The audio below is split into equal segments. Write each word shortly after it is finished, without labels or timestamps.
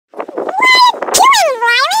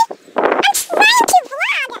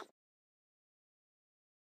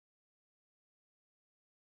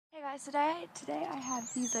Guys, today I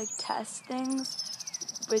have these like test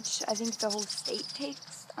things, which I think the whole state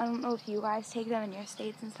takes. I don't know if you guys take them in your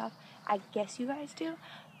states and stuff. I guess you guys do,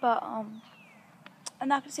 but I'm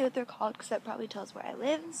not gonna say what they're called because that probably tells where I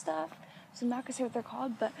live and stuff. So I'm not gonna say what they're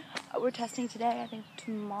called, but we're testing today. I think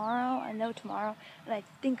tomorrow. I know tomorrow, and I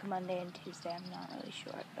think Monday and Tuesday. I'm not really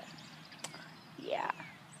sure, but yeah.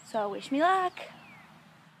 So wish me luck.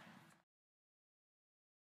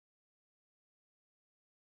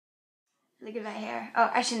 Look at my hair. Oh,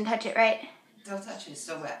 I shouldn't touch it, right? Don't touch it. It's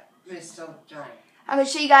still wet. It's still dry. I'm going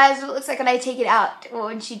to show you guys what it looks like when I take it out, or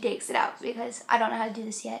when she takes it out, because I don't know how to do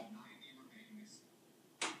this yet.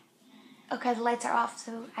 Okay, the lights are off,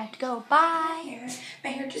 so I have to go. Bye! My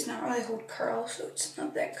hair does not really hold curl, so it's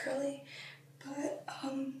not that curly. But,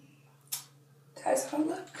 that's how it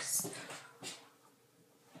looks.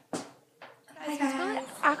 Hi guys.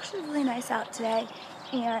 It's actually really nice out today,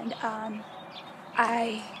 and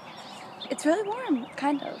it's really warm,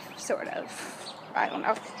 kind of, sort of. I don't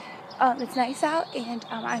know. It's nice out, and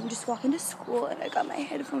I'm just walking to school, and I got my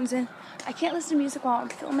headphones in. I can't listen to music while I'm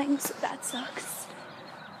filming, so that sucks.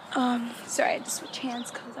 Sorry, I had to switch hands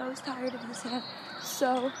because I was tired of this hand.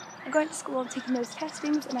 So I'm going to school, I'm taking those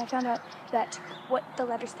testings, and I found out that what the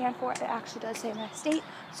letters stand for, it actually does say my state,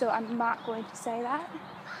 so I'm not going to say that,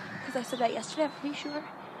 because I said that yesterday, I'm pretty sure.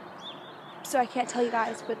 So I can't tell you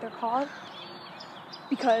guys what they're called,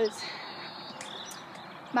 because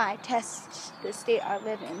my test, the state I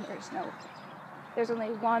live in, there's only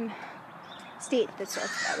one state that starts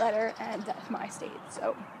with that letter, and that's my state,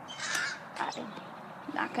 so I'm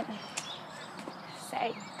not gonna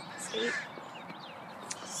say state.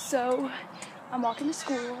 So I'm walking to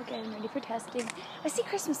school, getting ready for testing. I see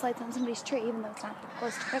Christmas lights on somebody's tree, even though it's not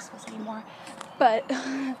close to Christmas anymore, but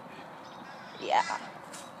yeah.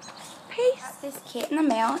 I got this kit in the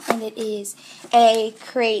mail, and it is a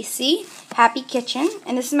crazy Happy Kitchen,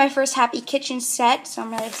 and this is my first Happy Kitchen set, so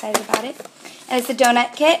I'm really excited about it. And it's a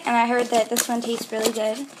donut kit, and I heard that this one tastes really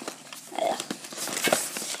good.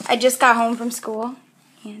 I just got home from school,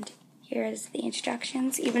 and here's the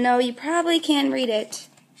instructions, even though you probably can't read it.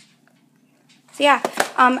 So yeah,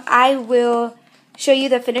 I will show you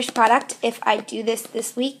the finished product if I do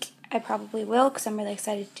this week. I probably will, because I'm really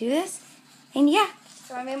excited to do this. And yeah.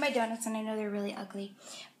 So I made my donuts, and I know they're really ugly.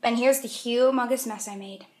 And here's the humongous mess I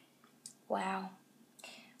made. Wow.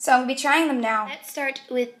 So I'm going to be trying them now. Let's start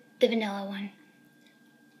with the vanilla one.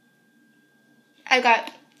 I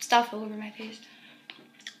got stuff all over my face.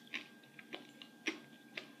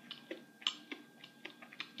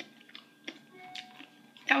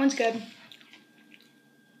 That one's good.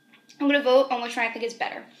 I'm going to vote on which one I think is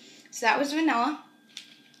better. So that was vanilla.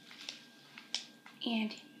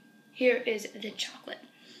 And here is the chocolate.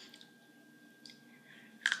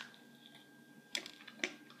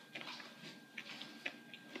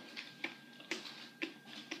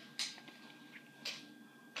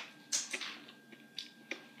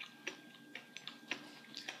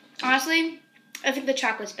 Honestly, I think the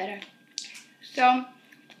chocolate's better. So,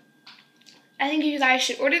 I think you guys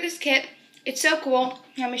should order this kit. It's so cool.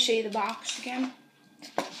 Let me show you the box again.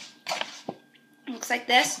 It looks like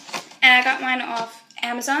this. And I got mine off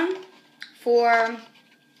Amazon for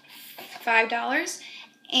 $5.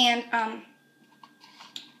 And,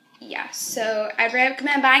 yeah, so I'd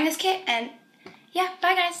recommend buying this kit. And, yeah,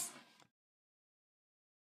 bye guys.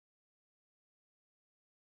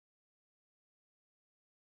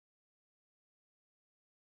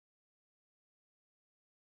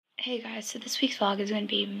 Hey guys, so this week's vlog is going to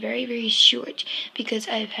be very, very short because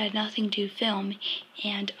I've had nothing to film,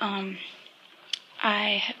 and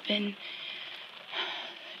I have been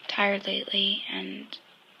tired lately, and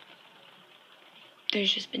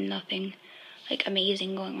there's just been nothing like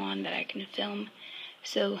amazing going on that I can film.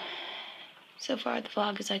 So far the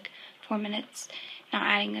vlog is like 4 minutes, not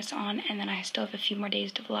adding this on, and then I still have a few more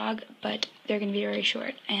days to vlog, but they're going to be very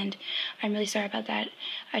short, and I'm really sorry about that.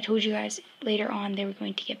 I told you guys later on they were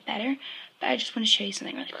going to get better, but I just want to show you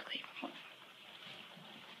something really quickly.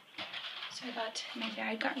 So my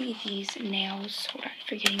dad got me these nails. Hold on,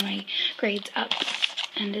 for getting my grades up,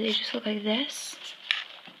 and they just look like this,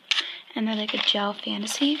 and they're like a gel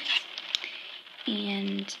fantasy,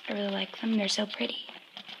 and I really like them. They're so pretty.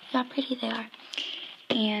 Look how pretty they are.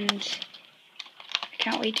 And I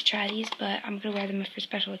can't wait to try these, but I'm going to wear them for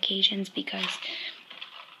special occasions because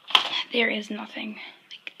there is nothing.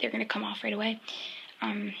 Like, they're going to come off right away.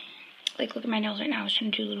 Like, look at my nails right now. I was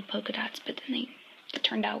trying to do little polka dots, but then it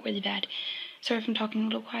turned out really bad. Sorry if I'm talking a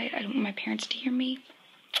little quiet. I don't want my parents to hear me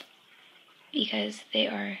because they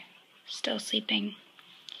are still sleeping.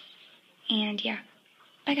 And, yeah.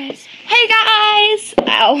 Hi guys. Hey guys!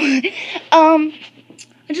 Ow.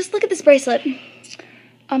 Just look at this bracelet.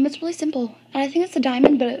 It's really simple. And I think it's a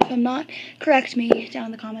diamond, but if I'm not, correct me down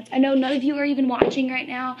in the comments. I know none of you are even watching right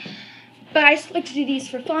now, but I just like to do these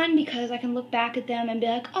for fun because I can look back at them and be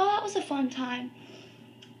like, oh, that was a fun time.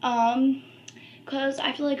 Because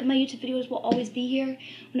I feel like my YouTube videos will always be here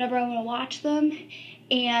whenever I want to watch them,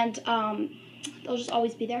 and they'll just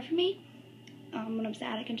always be there for me. When I'm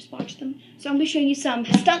sad, I can just watch them. So I'm going to be showing you some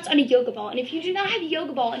stunts on a yoga ball, and if you do not have a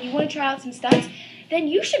yoga ball and you want to try out some stunts, then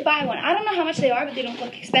you should buy one. I don't know how much they are, but they don't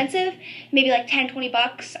look expensive. Maybe like 10, 20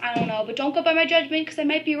 bucks. I don't know, but don't go by my judgment because I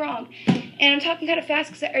might be wrong. And I'm talking kind of fast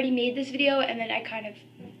because I already made this video and then I kind of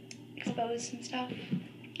exposed some stuff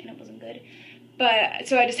and it wasn't good. But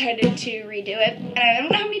so I decided to redo it. And I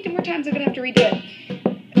don't know how many more times I'm going to have to redo it.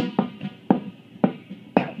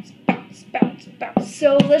 Bounce, bounce, bounce, bounce.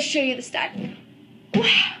 So let's show you the stunt.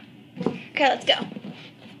 Wow. Okay, let's go. I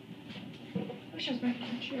wish I was wearing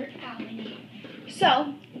my shirt. Ow, my knee.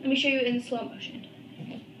 So, let me show you in slow motion.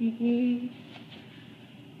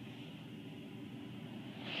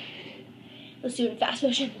 Let's do it in fast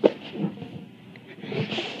motion.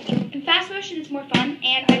 In fast motion, it's more fun,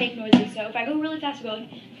 and I make noises. So if I go really fast, I'm going.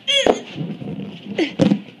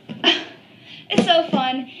 It's so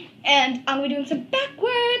fun, and I'm gonna be doing some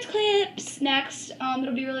backwards clips next.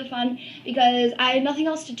 It'll be really fun because I have nothing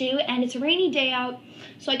else to do, and it's a rainy day out,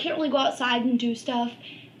 so I can't really go outside and do stuff.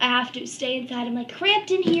 I have to stay inside. I'm like cramped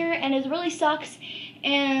in here and it really sucks.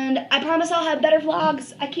 And I promise I'll have better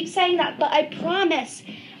vlogs. I keep saying that, but I promise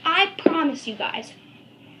you guys.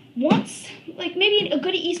 Once, like maybe a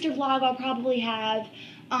good Easter vlog I'll probably have.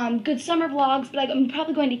 Good summer vlogs, but like, I'm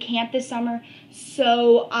probably going to camp this summer.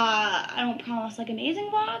 So I don't promise like amazing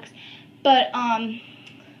vlogs. But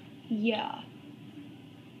yeah.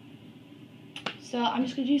 So I'm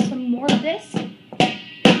just going to do some more of this.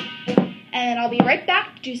 And I'll be right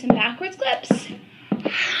back to do some backwards clips.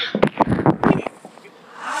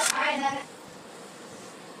 I'll try that.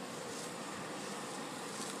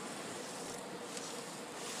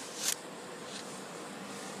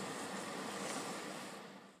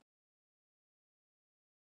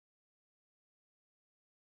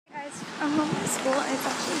 Guys, I'm home from school and it's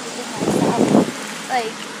actually really nice out,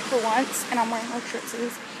 like, for once, and I'm wearing like shirt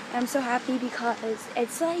sleeves. And I'm so happy because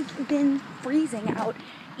it's like been freezing out,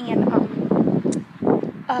 and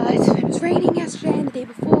it was raining yesterday and the day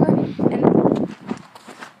before, and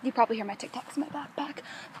you probably hear my TikToks in my backpack.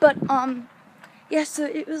 But yeah, so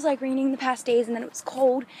it was like raining the past days, and then it was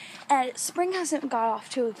cold, and spring hasn't got off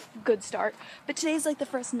to a good start. But today's like the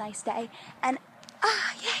first nice day, and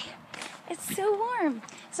yay! It's so warm.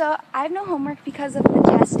 So I have no homework because of the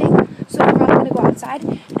testing, so I'm probably gonna go outside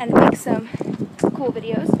and make some cool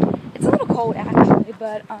videos. It's a little cold actually,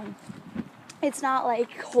 but it's not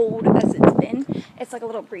like cold as it's been. It's like a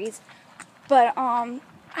little breeze. But I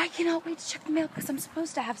cannot wait to check the mail because I'm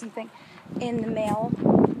supposed to have something in the mail.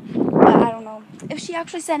 But I don't know. If she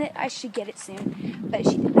actually sent it, I should get it soon. But if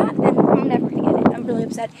she did not, then I'm never gonna get it. I'm really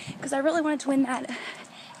upset because I really wanted to win that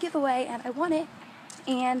giveaway, and I won it.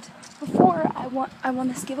 And before I won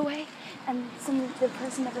this giveaway, and the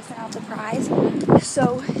person never sent out the prize,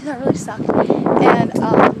 so that really sucked. And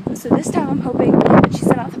so this time I'm hoping that she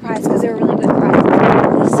sent out the prize because they were really good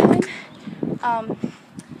prizes this time.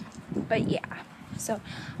 But yeah, so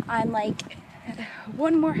I'm like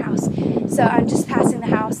one more house. So I'm just passing the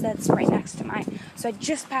house that's right next to mine. So I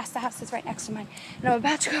just passed the house that's right next to mine, and I'm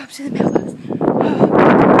about to go up to the mailbox.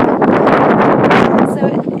 So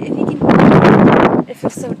if you can, it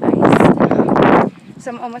feels so nice. So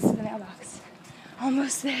I'm almost to the mailbox.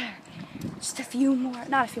 Almost there. Just a few more,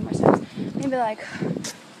 not a few more steps. Maybe like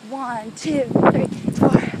 1, 2, 3, 4,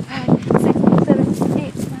 5, 6, 7,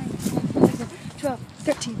 8, 9, 10, 11, 12,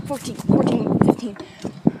 13, 14, 15.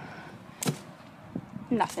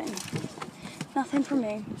 Nothing. Nothing for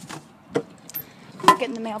me. I'm not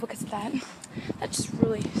getting the mail because of that. That just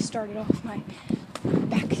really started off my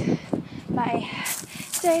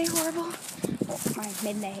day horrible. Well, my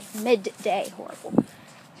midday horrible.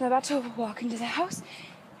 So I'm about to walk into the house,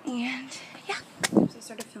 and yeah, so I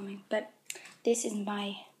started filming. But this is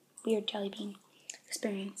my weird jelly bean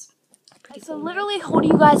experience. Pretty cool. Literally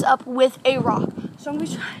holding you guys up with a rock. So I'm gonna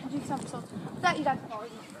try to do something so that you guys can fall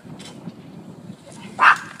over.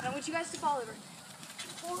 I don't want you guys to fall over.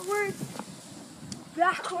 Forward,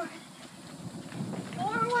 backward,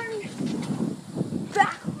 forward,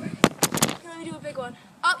 backward. Okay, let me do a big one.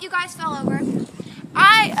 Oh, you guys fell over.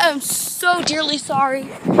 I am so dearly sorry.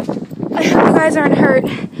 I hope you guys aren't hurt.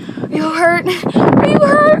 Are you hurt? Are you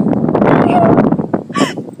hurt?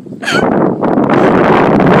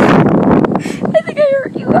 I think I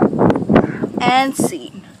hurt you.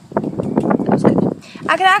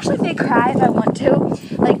 I can actually fake cry if I want to.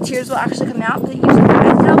 Like, tears will actually come out, but usually my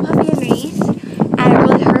eyes get all puffy underneath, and it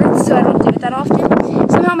really hurts, so I don't do it that often.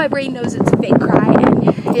 Somehow my brain knows it's a fake cry, and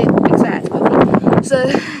it makes my eyes puffy.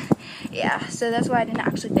 So, yeah, so that's why I didn't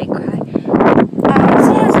actually fake cry.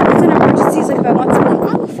 Sometimes if it's an emergency, like if I want something,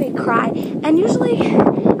 I will fake cry, and usually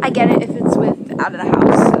I get it if it's out of the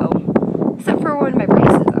house, so, except for when my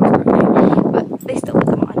braces are crying, but they still put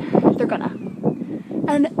them on. They're gonna.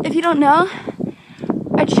 And if you don't know,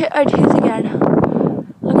 I tooth again.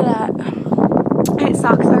 Look at that. And it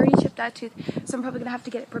sucks. I already chipped that tooth, so I'm probably gonna have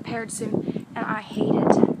to get it repaired soon. And I hate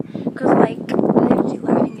it, because like they have to do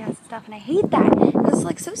laughing gas and stuff, and I hate that because it's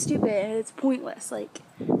like so stupid and it's pointless. Like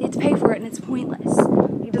you have to pay for it and it's pointless.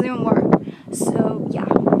 It doesn't even work. So yeah.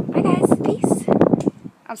 Bye guys. Peace.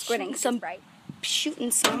 I'm squinting some bright.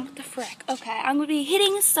 Shooting some. What the frick? Okay, I'm gonna be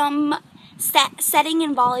hitting some setting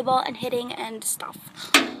in volleyball and hitting and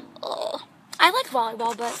stuff. Ugh. I like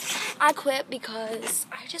volleyball, but I quit because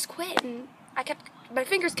I just quit and my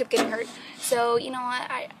fingers kept getting hurt. So, you know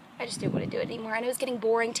what, I just didn't want to do it anymore. And it was getting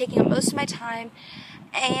boring, taking up most of my time,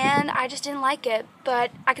 and I just didn't like it,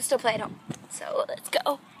 but I could still play at home. So, let's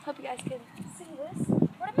go. Hope you guys can see this.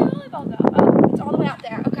 Where did my volleyball go? Oh, it's all the way out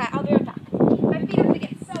there. Okay, I'll be right back. My feet are going to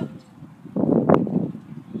get soaked.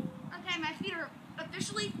 Okay, my feet are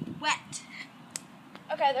officially wet.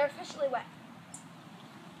 Okay, they're officially wet.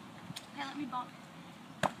 Okay, let me bump.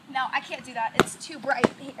 No, I can't do that. It's too bright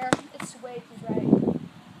here. It's way too bright.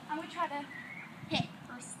 I'm going to try to hit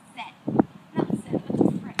or set. Not set, what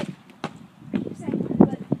the frick? I keep saying that,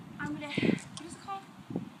 but I'm going to, what is it called?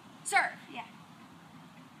 Serve, yeah.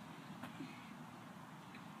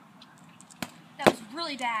 That was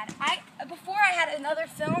really bad. Before I had another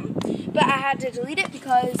film, but I had to delete it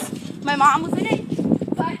because my mom was in it.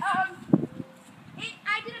 But,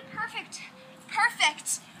 I did it perfect.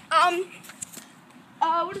 Perfect.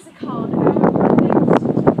 What is it called? So, let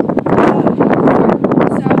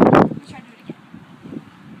me try to do it again.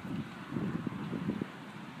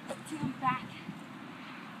 Let's see, I'm back.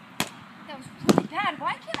 That was really bad.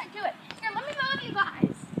 Why can't I do it? Here, let me move you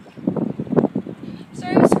guys.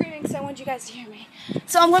 Sorry I was screaming because I wanted you guys to hear me.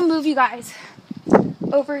 So I'm going to move you guys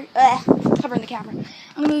over, covering the camera.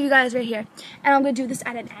 I'm going to move you guys right here. And I'm going to do this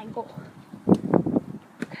at an angle.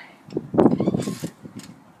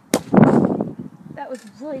 That was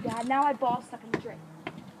really bad. Now my ball's stuck in the drink.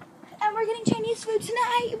 And we're getting Chinese food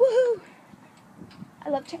tonight. Woohoo! I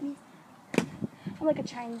love Chinese. I'm like a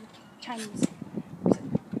Chinese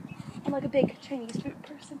person. I'm like a big Chinese food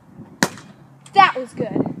person. That was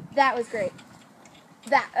good. That was great.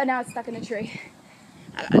 Now it's stuck in the tree.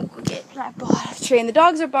 I gotta go get my ball out of the tree. And the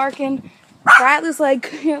dogs are barking. Bradley's like,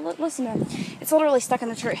 here, listen to him. It's literally stuck in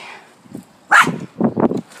the tree.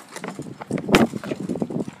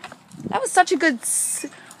 That was such a good...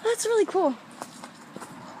 Oh, that's really cool.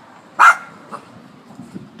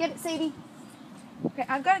 Get it, Sadie. Okay,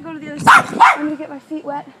 I've got to go to the other side. I'm going to get my feet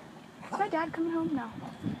wet. Is my dad coming home? No.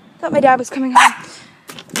 I thought my dad was coming home.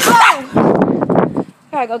 Oh!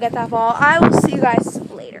 Gotta go get that ball. I will see you guys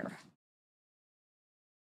later.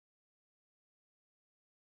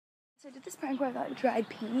 So I did this prank where I got dried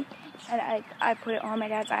paint, and I put it on my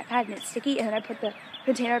dad's iPad, and it's sticky, and then I put the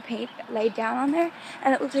container of paint laid down on there,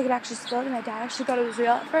 and it looked like it actually spilled, and my dad actually thought it was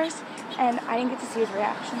real at first, and I didn't get to see his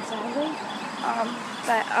reaction, sadly.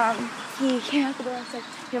 He came out the door and said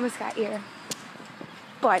he almost got your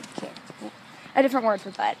butt kicked. A different word for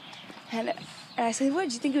butt. And I said, what,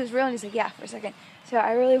 did you think it was real? And he's like, yeah, for a second. So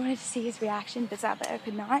I really wanted to see his reaction, but sadly I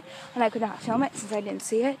could not, and I could not film it since I didn't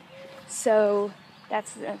see it. So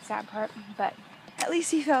that's the sad part, but at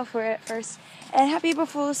least he fell for it first. And happy April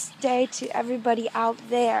Fool's Day to everybody out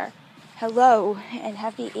there. Hello, and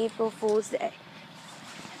happy April Fool's Day.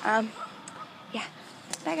 Yeah.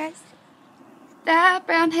 Bye, guys. That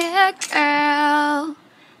brown hair girl,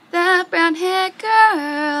 that brown hair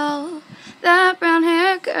girl, that brown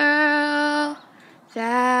hair girl,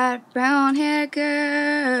 that brown hair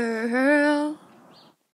girl.